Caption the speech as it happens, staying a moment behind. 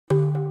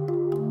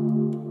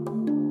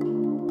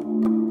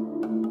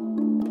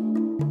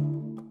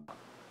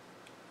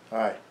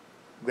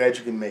Glad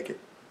you can make it.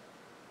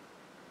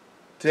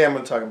 Today I'm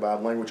going to talk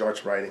about language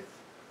arts writing.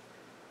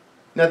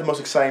 Not the most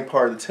exciting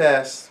part of the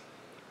test.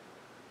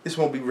 This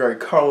won't be very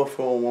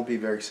colorful, won't be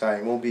very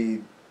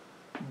exciting,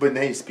 but it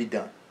needs to be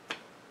done.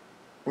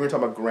 We're going to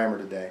talk about grammar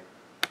today.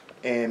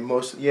 And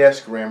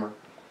grammar.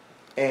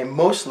 And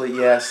mostly,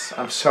 yes,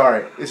 I'm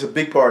sorry, it's a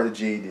big part of the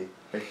GED.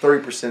 Like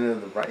 30%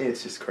 of the writing,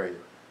 it's just crazy.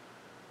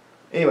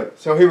 Anyway,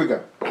 so here we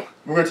go.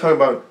 We're going to talk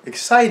about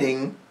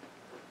exciting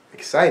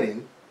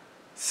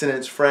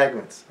sentence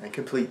fragments and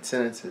complete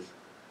sentences.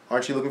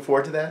 Aren't you looking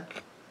forward to that?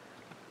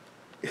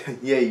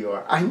 Yeah, you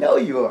are. I know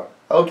you are.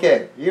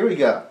 Okay, here we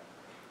go.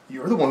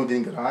 You're the one who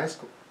didn't go to high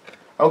school.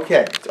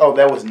 Okay. Oh,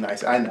 that was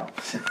nice. I know.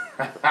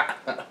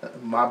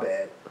 My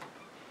bad.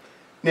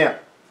 Now,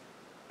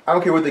 I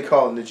don't care what they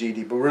call it in the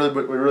GED, but really,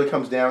 what it really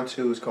comes down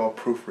to is called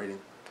proofreading.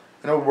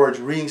 In other words,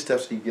 reading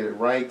stuff so you get it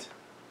right.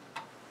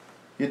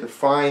 You have to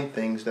find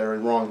things that are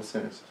wrong in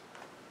sentences.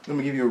 Let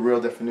me give you a real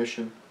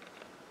definition.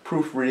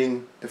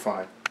 Proofreading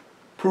defined.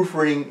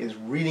 Proofreading is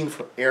reading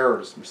for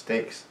errors,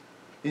 mistakes.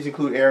 These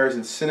include errors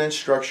in sentence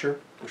structure,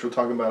 which we'll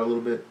talk about a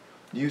little bit,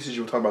 usage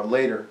we'll talk about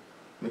later,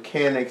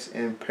 mechanics,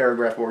 and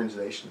paragraph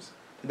organizations.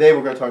 Today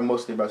we're going to talk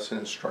mostly about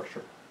sentence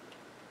structure.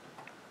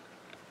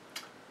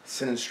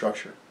 Sentence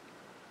structure.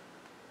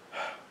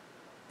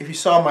 If you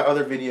saw my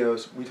other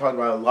videos, we talked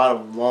about a lot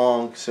of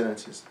long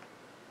sentences.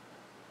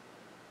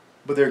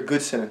 But they're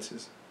good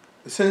sentences.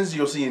 The sentences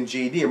you'll see in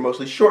GED are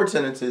mostly short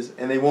sentences,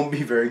 and they won't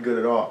be very good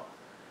at all.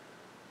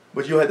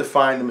 But you'll have to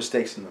find the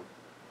mistakes in them.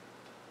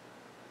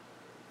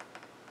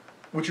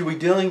 What you'll be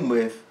dealing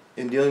with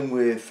in dealing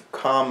with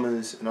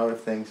commas and other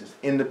things is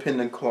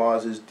independent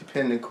clauses,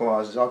 dependent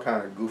clauses, all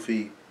kind of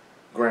goofy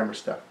grammar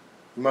stuff.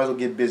 You might as well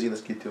get busy.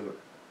 Let's get to it.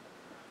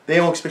 They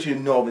don't expect you to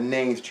know all the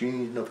names, but you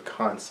need to know the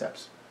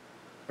concepts.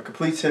 A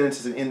complete sentence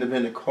is an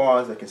independent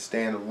clause that can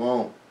stand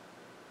alone.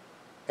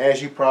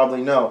 As you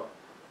probably know,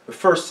 the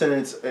first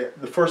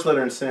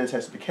letter in a sentence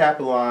has to be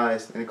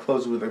capitalized, and it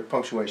closes with a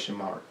punctuation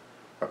mark,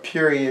 a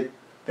period,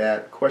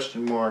 that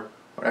question mark,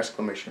 or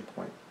exclamation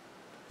point.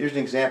 Here's an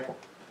example.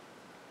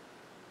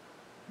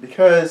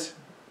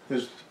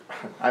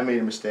 I made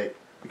a mistake.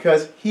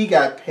 Because he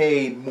got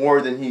paid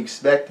more than he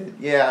expected.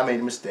 Yeah, I made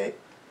a mistake.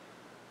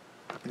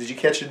 Did you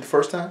catch it the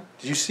first time?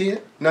 Did you see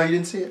it? No, you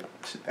didn't see it.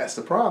 That's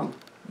the problem.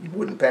 You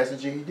wouldn't pass the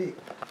GED.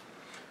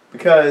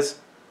 Because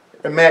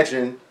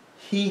imagine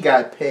he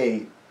got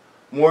paid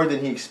more than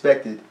he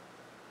expected.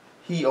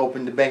 He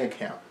opened a bank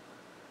account.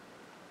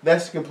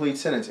 That's a complete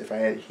sentence if I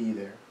had he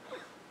there.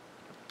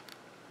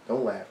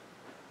 Don't laugh.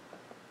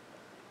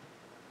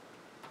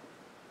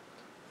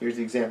 Here's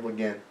the example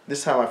again.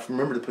 This time I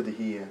remember to put the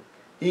he in.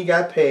 He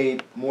got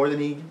paid more than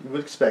he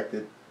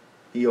expected.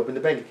 He opened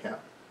a bank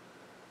account.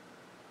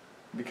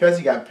 Because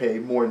he got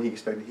paid more than he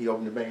expected, he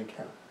opened a bank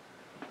account.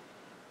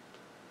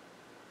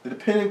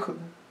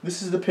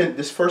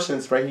 This first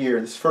sentence right here,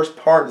 this first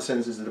part of the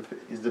sentence is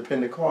the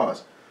dependent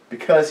clause.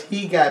 Because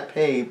he got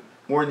paid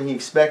more than he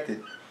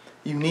expected,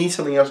 you need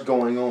something else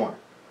going on.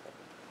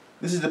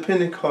 This is a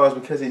dependent clause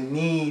because it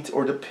needs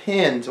or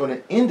depends on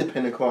an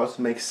independent clause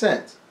to make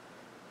sense.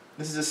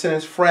 This is a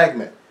sentence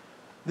fragment.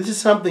 This is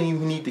something you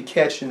need to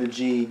catch in the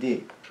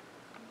GED.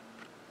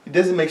 It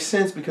doesn't make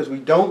sense because we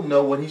don't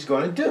know what he's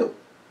going to do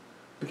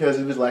because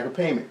of his lack of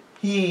payment.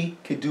 He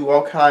could do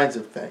all kinds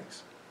of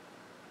things.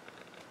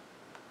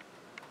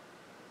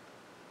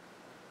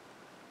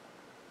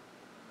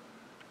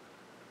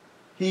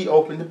 He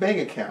opened a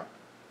bank account.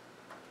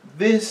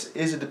 This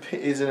is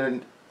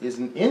an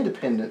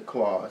independent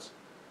clause,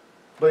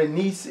 but it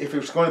needs, if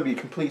it's going to be a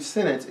complete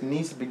sentence, it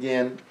needs to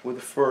begin with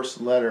the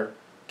first letter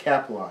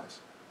capitalized.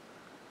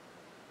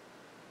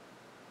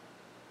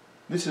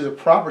 This is a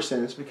proper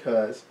sentence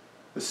because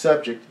the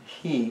subject,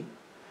 he,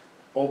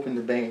 opened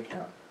the bank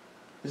account.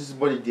 This is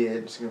what he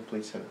did. It's a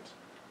complete sentence.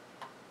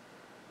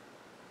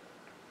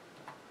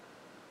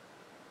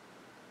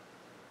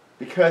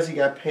 Because he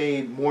got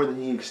paid more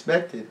than he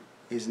expected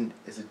is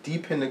a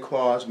dependent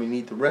clause. We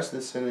need the rest of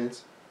the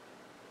sentence.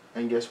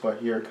 And guess what?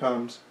 Here it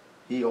comes.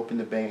 He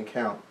opened the bank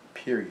account,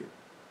 period.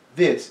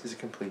 This is a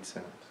complete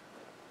sentence.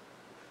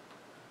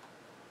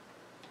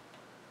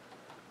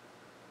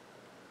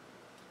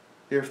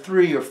 There are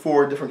 3 or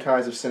 4 different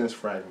kinds of sentence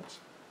fragments.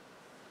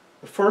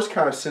 The first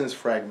kind of sentence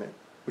fragment,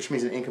 which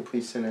means an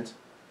incomplete sentence,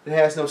 it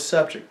has no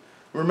subject.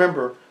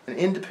 Remember, an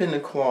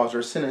independent clause or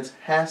a sentence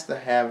has to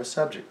have a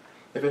subject.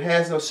 If it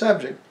has no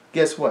subject,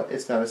 guess what?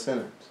 It's not a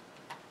sentence.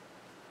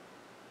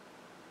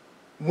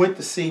 Went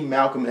to see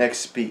Malcolm X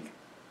speak.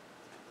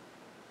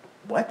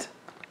 What?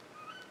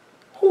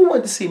 Who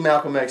went to see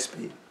Malcolm X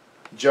speak?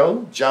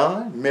 Joe,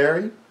 John,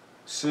 Mary,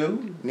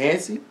 Sue,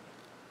 Nancy?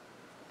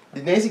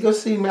 Did Nancy go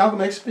see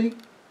Malcolm X speak?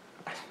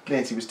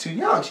 Nancy was too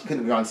young. She couldn't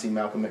have gone to see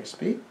Malcolm X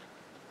speak.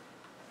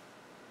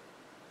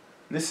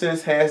 This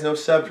sentence has no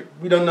subject.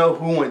 We don't know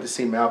who went to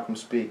see Malcolm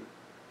speak.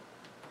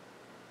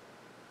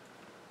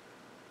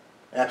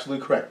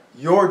 Absolutely correct.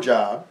 Your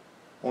job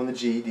on the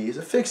GED is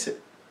to fix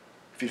it.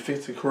 If you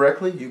fix it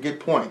correctly, you get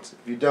points.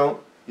 If you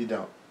don't, you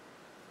don't.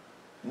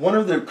 One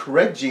of the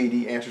correct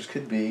GED answers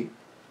could be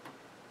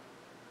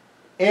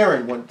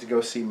Aaron went to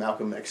go see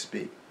Malcolm X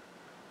speak.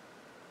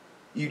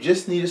 You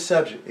just need a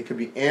subject. It could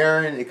be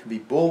Aaron, it could be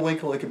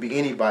Bullwinkle, it could be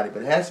anybody,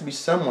 but it has to be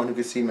someone who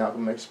could see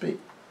Malcolm X speak.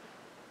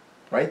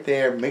 Right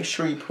there, make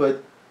sure you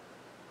put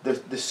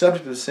the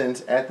subject of the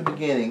sentence at the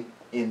beginning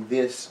in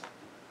this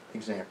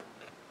example.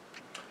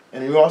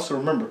 And you also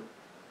remember,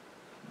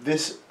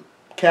 this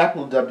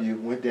capital W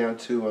went down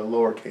to a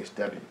lowercase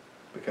w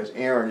because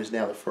Aaron is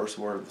now the first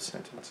word of the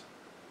sentence.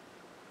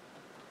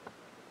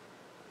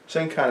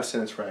 Same kind of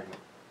sentence fragment.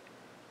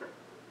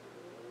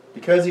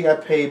 Because he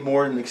got paid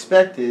more than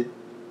expected,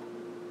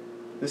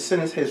 this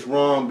sentence is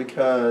wrong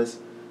because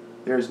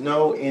there's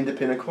no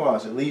independent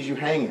clause. It leaves you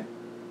hanging.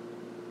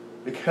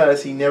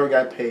 Because he never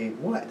got paid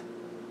what?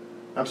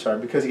 I'm sorry,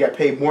 because he got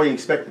paid more than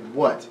expected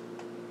what?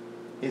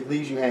 It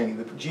leaves you hanging.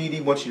 The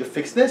GED wants you to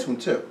fix this one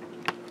too.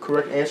 The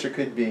correct answer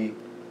could be,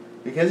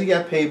 because he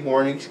got paid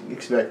more than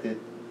expected,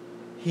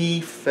 he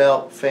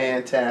felt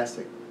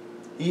fantastic.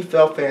 He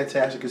felt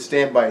fantastic could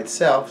stand by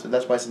itself, so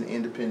that's why it's an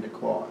independent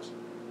clause.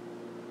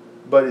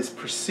 But it's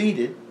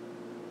preceded,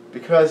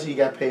 because he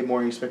got paid more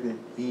than expected,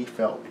 he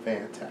felt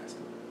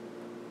fantastic.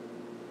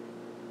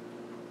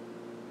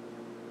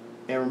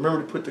 And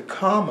remember to put the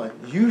comma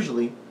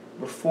usually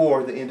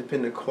before the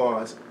independent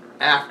clause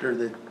after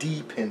the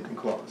dependent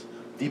clause.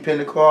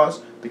 Dependent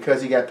clause,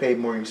 because he got paid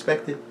more than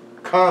expected,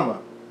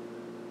 comma,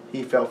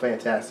 he felt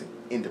fantastic,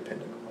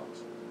 independent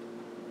clause.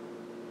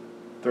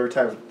 Third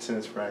type of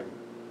sentence fragment.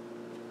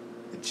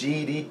 The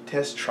GED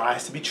test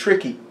tries to be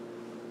tricky.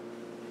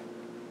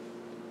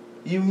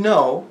 You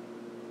know,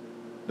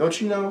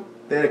 don't you know,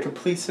 that a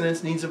complete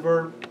sentence needs a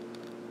verb?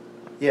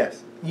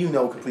 Yes, you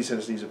know a complete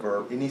sentence needs a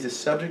verb. It needs a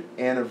subject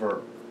and a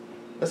verb.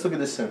 Let's look at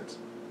this sentence.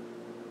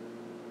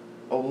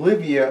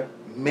 Olivia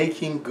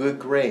making good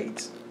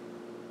grades.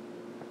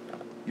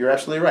 You're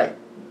absolutely right.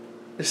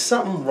 There's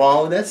something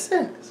wrong with that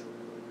sentence.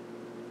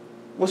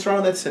 What's wrong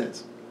with that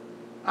sentence?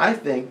 I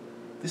think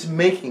this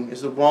making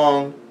is the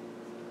wrong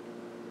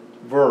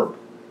verb.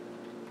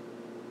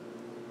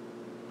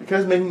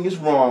 Because making is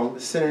wrong, the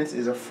sentence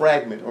is a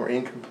fragment or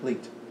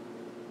incomplete.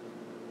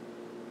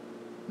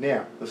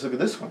 Now, let's look at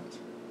this one.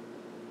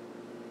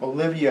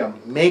 Olivia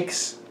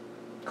makes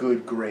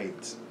good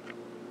grades.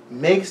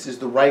 Makes is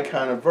the right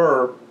kind of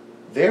verb,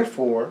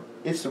 therefore,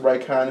 it's the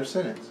right kind of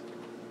sentence.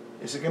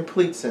 It's a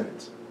complete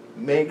sentence.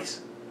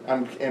 Makes,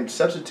 I'm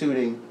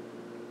substituting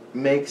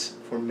makes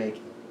for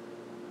making.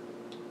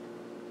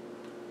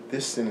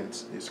 This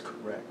sentence is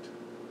correct.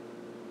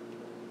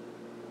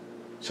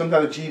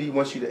 Sometimes the GED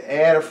wants you to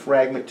add a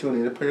fragment to an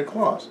independent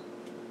clause.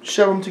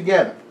 Shove them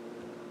together.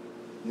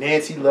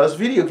 Nancy loves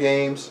video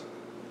games,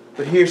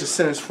 but here's a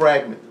sentence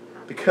fragment.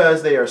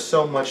 Because they are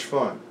so much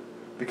fun.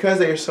 Because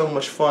they are so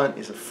much fun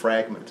is a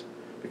fragment.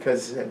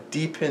 Because it's a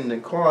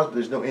dependent clause, but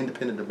there's no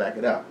independent to back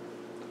it up.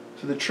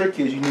 So the trick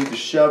is you need to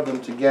shove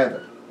them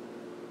together.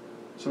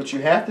 So what you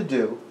have to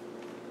do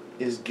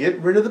is get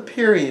rid of the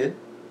period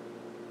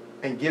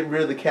and get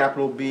rid of the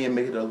capital B and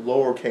make it a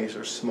lowercase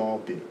or small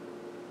b.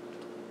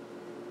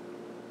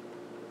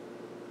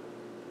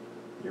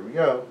 Here we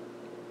go.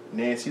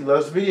 Nancy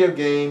loves video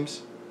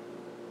games.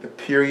 The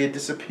period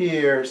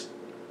disappears.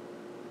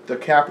 The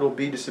capital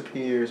B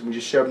disappears. We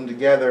just shove them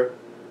together,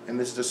 and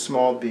this is a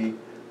small b.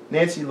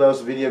 Nancy loves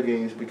video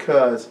games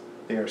because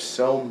they are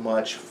so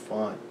much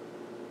fun.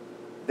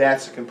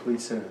 That's a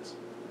complete sentence.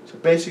 So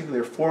basically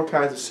there are 4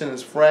 kinds of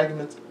sentence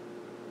fragments.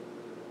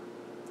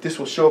 This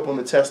will show up on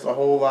the test a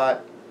whole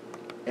lot,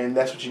 and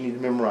that's what you need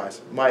to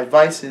memorize. My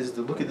advice is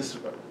to look at this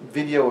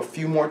video a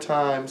few more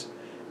times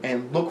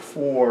and look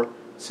for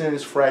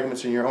sentence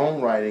fragments in your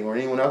own writing or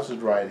anyone else's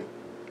writing,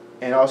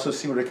 and also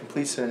see what a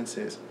complete sentence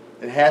is.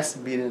 It has to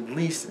be at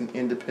least an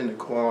independent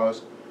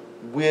clause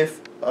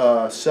with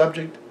a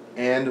subject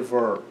and a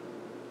verb.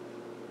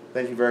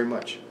 Thank you very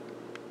much.